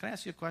 Can I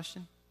ask you a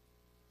question?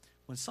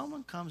 When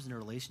someone comes in a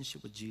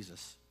relationship with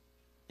Jesus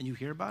and you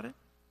hear about it,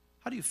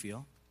 how do you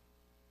feel?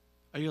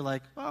 Are you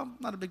like, well,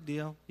 not a big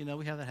deal. You know,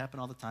 we have that happen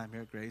all the time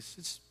here at Grace.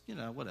 It's,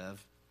 whatever.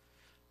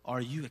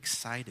 Are you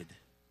excited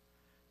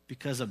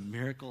because a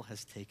miracle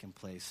has taken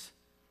place?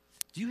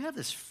 Do you have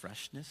this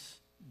freshness,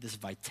 this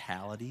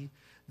vitality,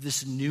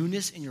 this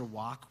newness in your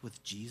walk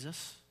with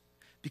Jesus?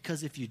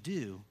 Because if you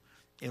do,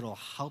 it'll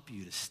help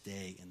you to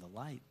stay in the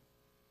light,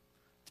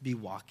 to be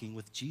walking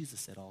with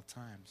Jesus at all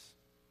times.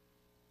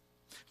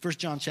 1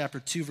 John chapter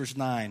 2, verse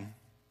 9.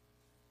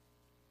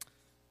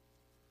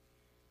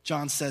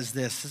 John says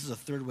this. This is a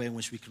third way in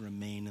which we can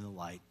remain in the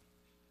light,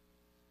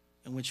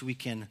 in which we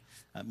can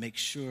make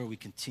sure we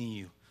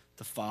continue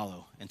to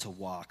follow and to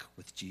walk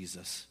with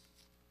Jesus.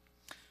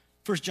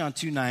 1 John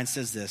 2:9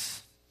 says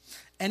this.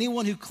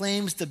 Anyone who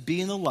claims to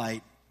be in the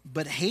light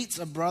but hates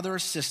a brother or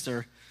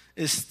sister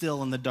is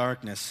still in the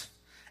darkness.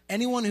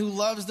 Anyone who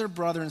loves their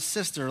brother and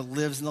sister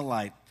lives in the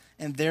light,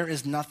 and there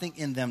is nothing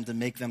in them to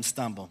make them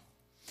stumble.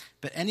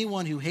 But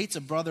anyone who hates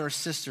a brother or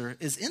sister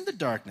is in the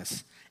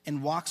darkness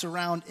and walks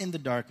around in the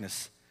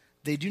darkness.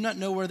 They do not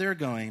know where they're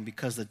going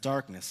because the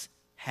darkness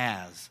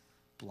has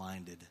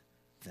blinded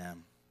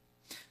them.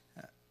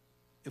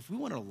 if we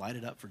want to light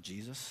it up for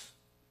Jesus,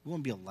 we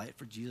want to be a light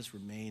for Jesus,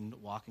 remain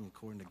walking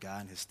according to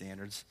God and his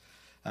standards,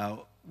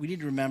 we need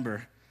to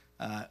remember,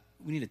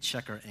 we need to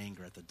check our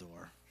anger at the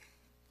door.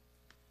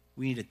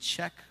 We need to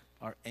check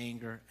our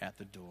anger at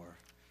the door.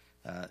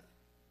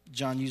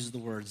 John uses the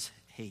words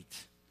hate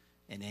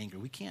and anger.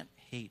 We can't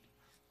hate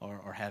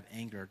or have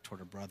anger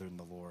toward a brother in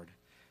the Lord.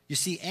 You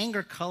see,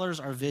 anger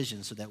colors our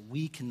vision so that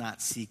we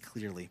cannot see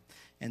clearly.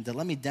 And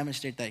let me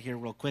demonstrate that here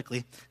real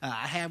quickly.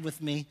 I have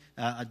with me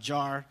a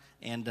jar,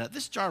 and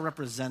this jar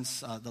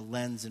represents the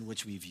lens in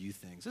which we view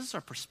things. This is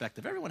our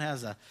perspective. Everyone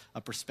has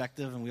a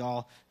perspective, and we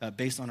all,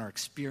 based on our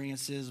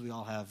experiences, we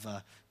all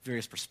have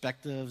various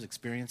perspectives,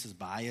 experiences,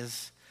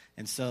 bias.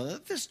 And so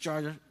this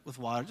jar with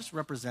water just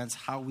represents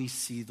how we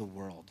see the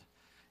world.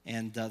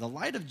 And the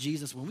light of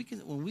Jesus, when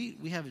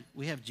we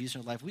have Jesus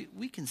in our life,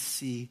 we can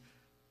see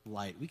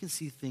light. We can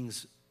see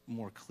things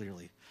more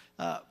clearly.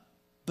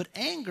 But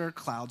anger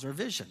clouds our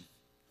vision.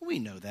 We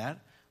know that.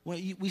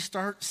 When we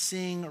start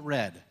seeing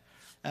red.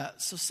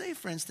 So say,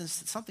 for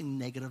instance, something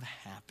negative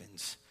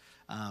happens.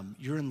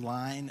 You're in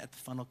line at the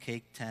funnel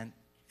cake tent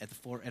at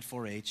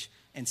 4-H,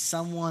 and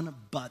someone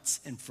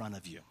butts in front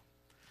of you.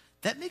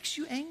 That makes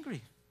you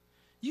angry.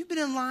 You've been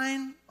in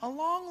line a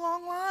long,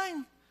 long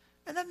line,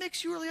 and that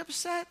makes you really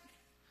upset.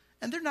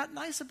 And they're not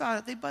nice about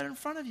it. They butt in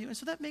front of you, and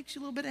so that makes you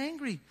a little bit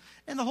angry.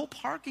 And the whole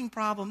parking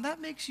problem, that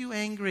makes you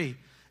angry.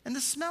 And the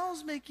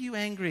smells make you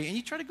angry. And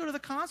you try to go to the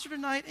concert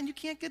tonight, and you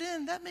can't get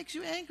in. That makes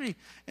you angry.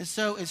 And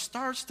so it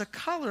starts to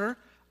color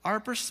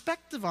our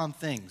perspective on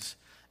things.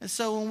 And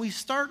so when we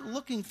start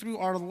looking through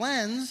our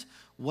lens,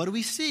 what do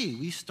we see?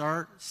 We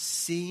start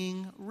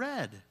seeing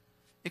red.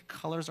 It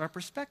colors our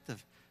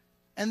perspective.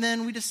 And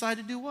then we decide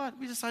to do what?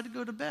 We decide to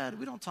go to bed.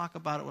 We don't talk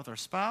about it with our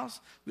spouse.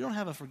 We don't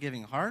have a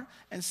forgiving heart.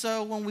 And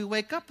so when we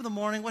wake up in the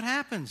morning, what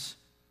happens?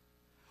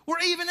 We're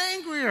even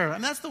angrier.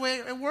 And that's the way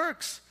it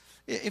works.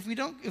 If we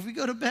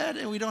go to bed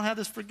and we don't have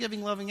this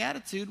forgiving, loving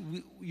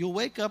attitude, you'll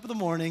wake up in the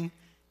morning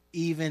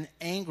even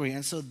angry.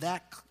 And so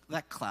that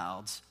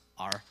clouds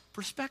our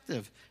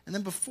perspective. And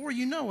then before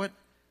you know it,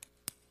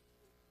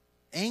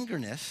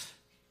 angerness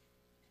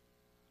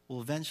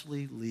will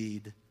eventually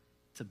lead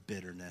to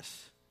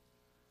bitterness.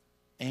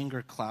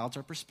 Anger clouds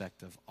our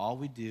perspective. All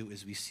we do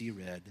is we see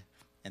red,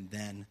 and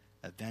then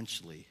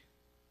eventually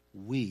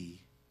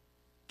we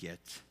get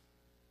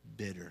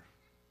bitter.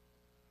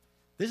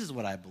 This is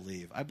what I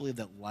believe. I believe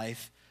that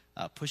life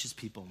pushes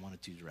people in one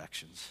of two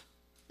directions.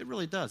 It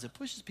really does. It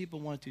pushes people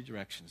in one of two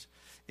directions.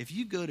 If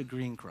you go to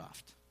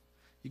Greencroft,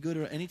 you go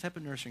to any type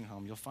of nursing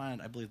home, you'll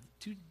find, I believe,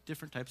 two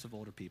different types of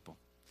older people.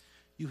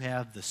 You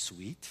have the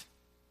sweet,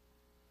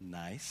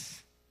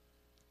 nice,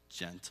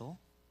 gentle,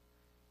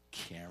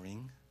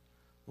 caring,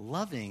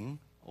 loving,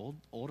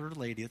 older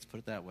lady, let's put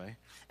it that way.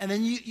 And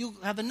then you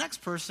have the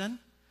next person,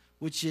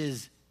 which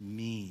is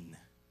mean,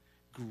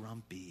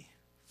 grumpy,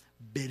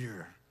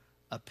 bitter,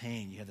 a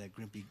pain. You have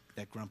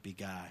that grumpy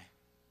guy.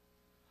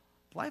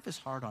 Life is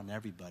hard on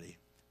everybody,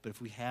 but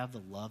if we have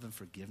the love and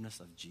forgiveness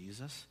of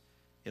Jesus,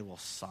 it will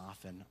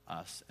soften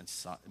us and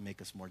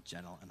make us more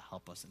gentle and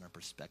help us in our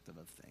perspective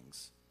of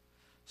things.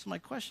 So my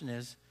question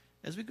is,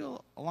 as we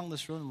go along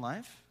this road in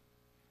life,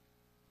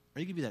 are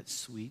you going to be that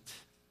sweet,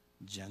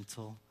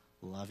 gentle,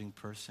 loving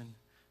person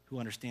who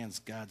understands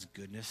God's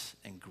goodness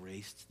and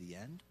grace to the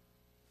end?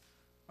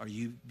 Are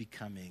you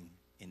becoming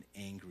an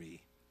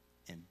angry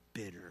and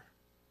bitter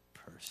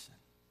person?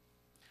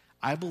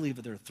 I believe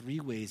that there are three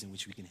ways in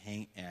which we can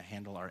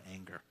handle our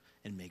anger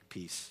and make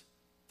peace.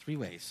 3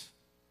 ways.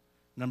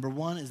 Number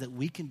one is that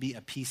we can be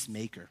a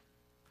peacemaker.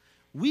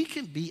 We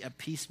can be a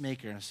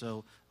peacemaker. And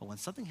so when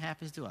something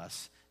happens to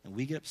us and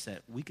we get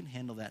upset, we can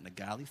handle that in a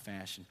godly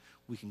fashion.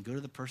 We can go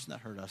to the person that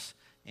hurt us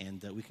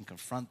and we can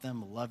confront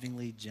them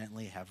lovingly,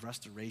 gently, have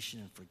restoration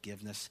and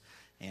forgiveness,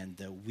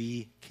 and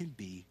we can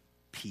be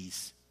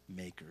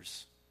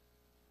peacemakers.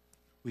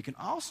 We can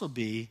also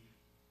be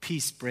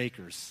peace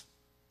breakers.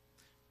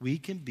 We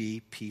can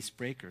be peace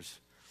breakers.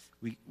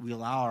 We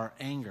allow our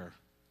anger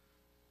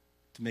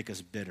to make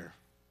us bitter.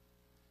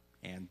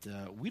 And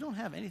we don't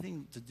have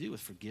anything to do with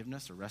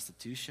forgiveness or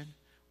restitution.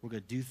 We're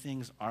going to do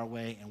things our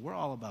way, and we're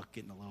all about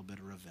getting a little bit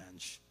of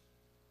revenge.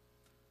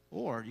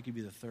 Or you can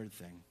be the third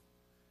thing.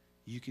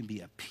 You can be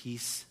a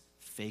peace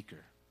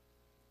faker.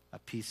 A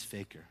peace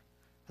faker.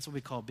 That's what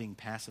we call being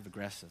passive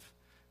aggressive.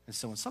 And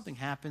so when something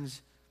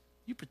happens,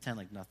 you pretend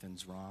like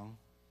nothing's wrong.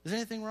 Is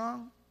anything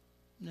wrong?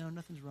 No,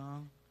 nothing's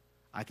wrong.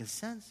 I can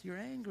sense you're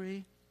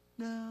angry.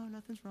 No,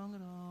 nothing's wrong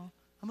at all.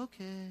 I'm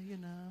okay,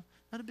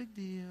 not a big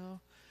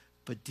deal.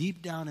 But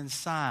deep down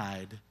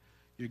inside,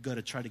 you're going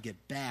to try to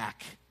get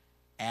back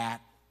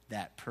at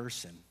that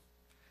person.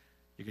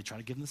 You're going to try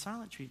to give them the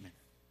silent treatment.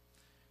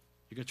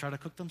 You're going to try to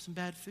cook them some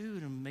bad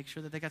food and make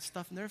sure that they got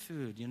stuff in their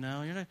food, You're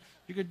going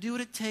to do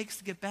what it takes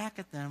to get back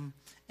at them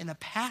in a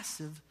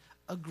passive,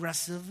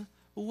 aggressive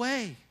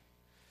way.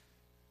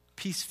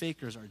 Peace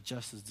fakers are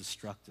just as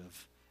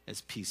destructive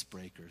as peace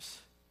breakers.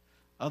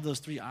 Of those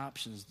 3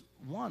 options,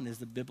 one is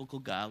the biblical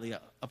godly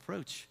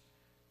approach,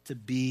 to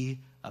be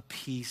a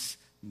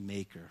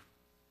peacemaker.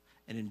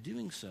 And in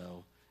doing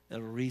so,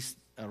 erase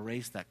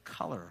that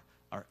color,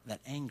 or that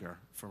anger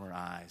from our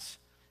eyes,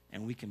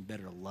 and we can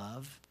better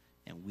love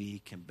and we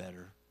can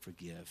better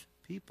forgive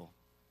people.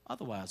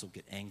 Otherwise, we'll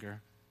get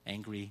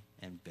angry,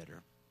 and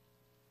bitter.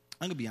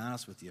 I'm going to be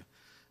honest with you.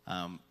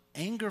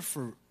 Anger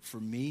for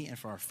me and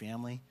for our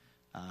family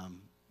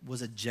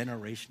was a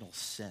generational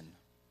sin.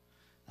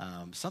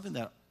 Something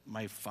that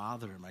my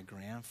father and my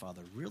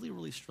grandfather really,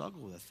 really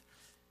struggled with.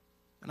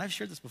 And I've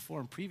shared this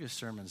before in previous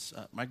sermons.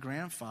 My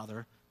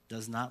grandfather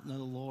does not know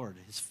the Lord.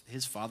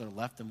 His father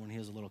left him when he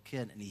was a little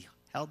kid, and he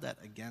held that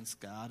against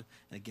God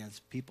and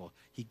against people.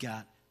 He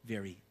got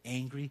very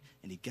angry,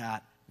 and he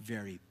got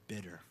very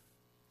bitter.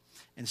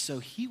 And so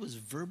he was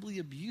verbally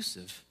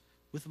abusive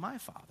with my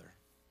father.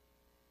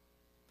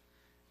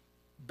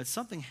 But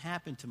something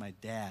happened to my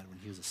dad when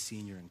he was a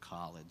senior in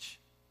college.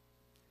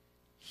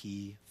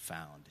 He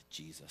found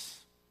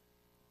Jesus.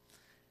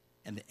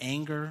 And the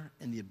anger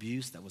and the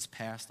abuse that was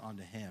passed on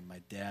to him,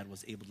 my dad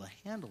was able to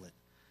handle it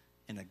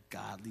in a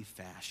godly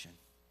fashion.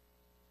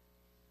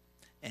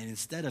 And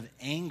instead of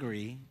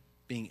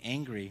being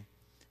angry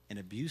and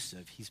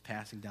abusive, he's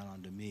passing down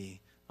onto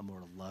me a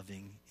more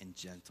loving and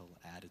gentle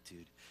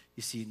attitude.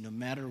 You see, no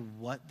matter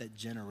what that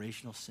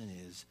generational sin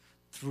is,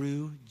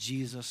 through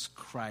Jesus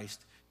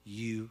Christ,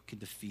 you can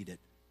defeat it.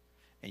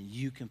 And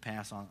you can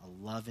pass on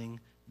a loving,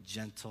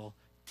 gentle,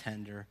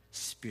 tender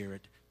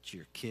spirit to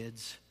your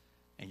kids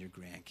and your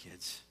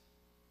grandkids.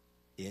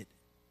 It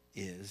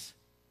is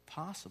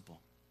possible.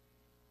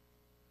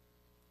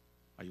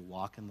 Are you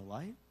walking the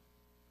light?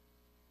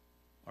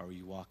 Or are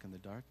you walking the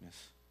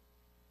darkness?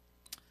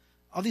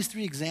 Of these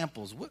three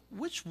examples,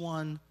 which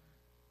one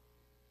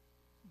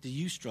do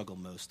you struggle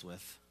most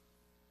with?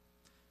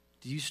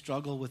 Do you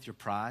struggle with your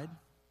pride?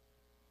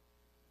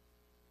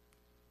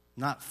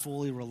 Not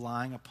fully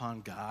relying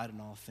upon God in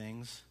all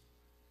things?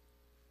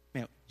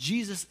 Man,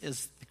 Jesus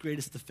is the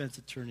greatest defense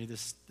attorney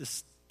this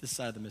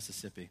side of the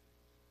Mississippi.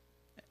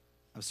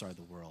 I'm sorry,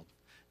 the world.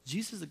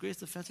 Jesus is the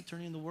greatest defense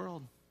attorney in the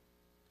world.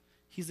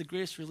 He's the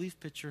greatest relief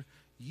pitcher.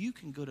 You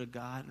can go to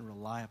God and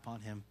rely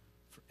upon him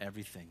for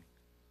everything.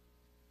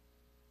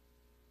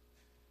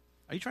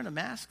 Are you trying to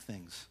mask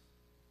things?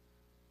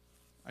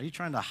 Are you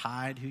trying to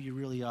hide who you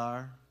really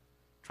are?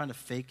 Trying to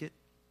fake it?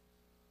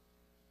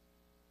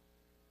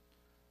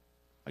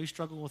 Are you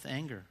struggling with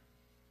anger?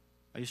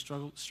 Are you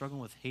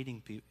struggling with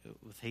hating people,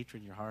 with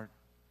hatred in your heart?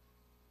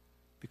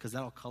 Because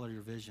that'll color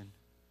your vision.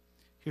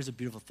 Here's a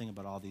beautiful thing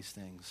about all these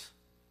things.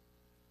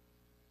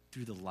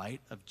 Through the light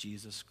of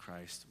Jesus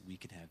Christ, we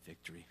can have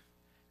victory.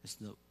 It's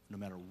no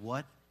matter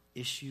what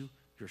issue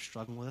you're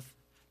struggling with,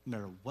 no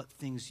matter what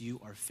things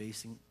you are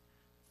facing,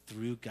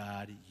 through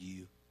God,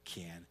 you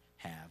can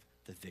have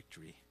the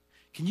victory.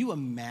 Can you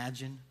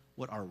imagine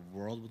what our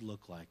world would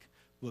look like,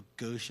 what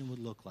Goshen would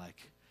look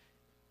like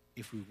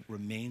if we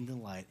remained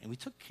in light and we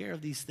took care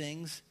of these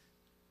things?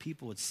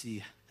 People would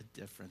see a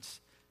difference.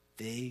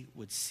 They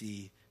would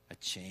see a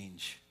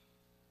change.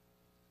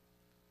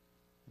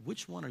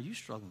 Which one are you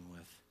struggling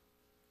with?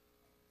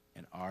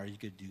 And are you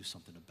going to do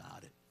something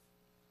about it?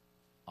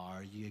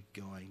 Are you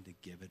going to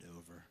give it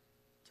over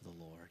to the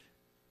Lord?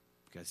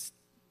 Because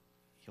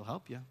he'll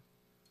help you.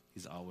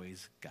 He's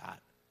always got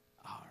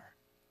our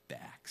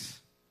backs.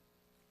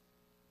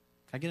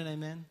 Can I get an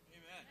amen?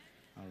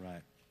 Amen. All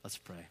right, let's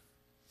pray.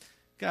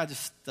 God,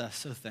 just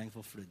so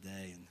thankful for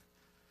today, and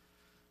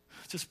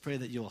just pray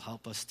that you'll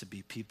help us to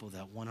be people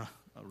that want to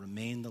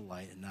remain the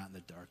light and not in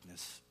the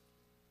darkness.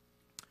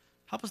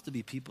 Help us to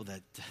be people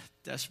that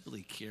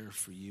desperately care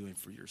for you and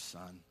for your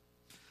son.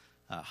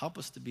 Help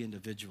us to be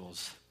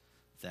individuals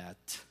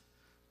that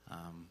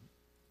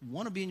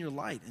want to be in your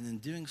light, and in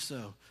doing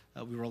so,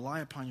 we rely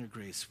upon your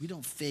grace. We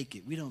don't fake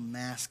it. We don't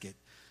mask it.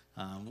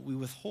 We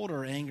withhold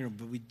our anger,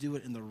 but we do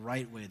it in the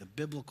right way, the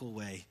biblical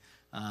way,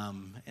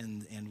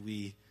 and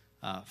we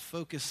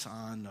focus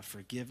on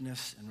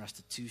forgiveness and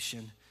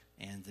restitution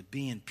and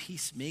being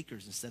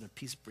peacemakers instead of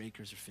peace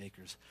breakers or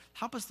fakers.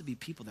 Help us to be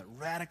people that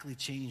radically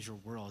change your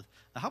world.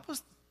 Help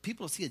us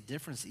people to see a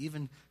difference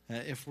even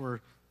if we're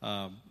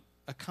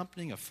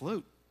accompanying a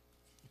float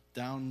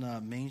down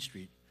Main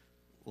Street.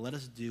 Let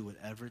us do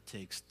whatever it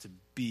takes to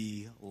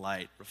be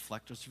light,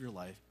 reflectors of your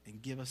life,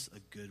 and give us a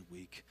good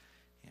week.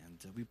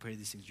 And we pray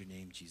these things in your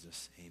name,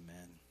 Jesus.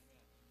 Amen.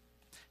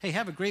 Hey,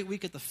 have a great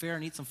week at the fair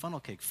and eat some funnel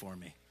cake for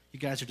me. You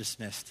guys are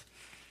dismissed.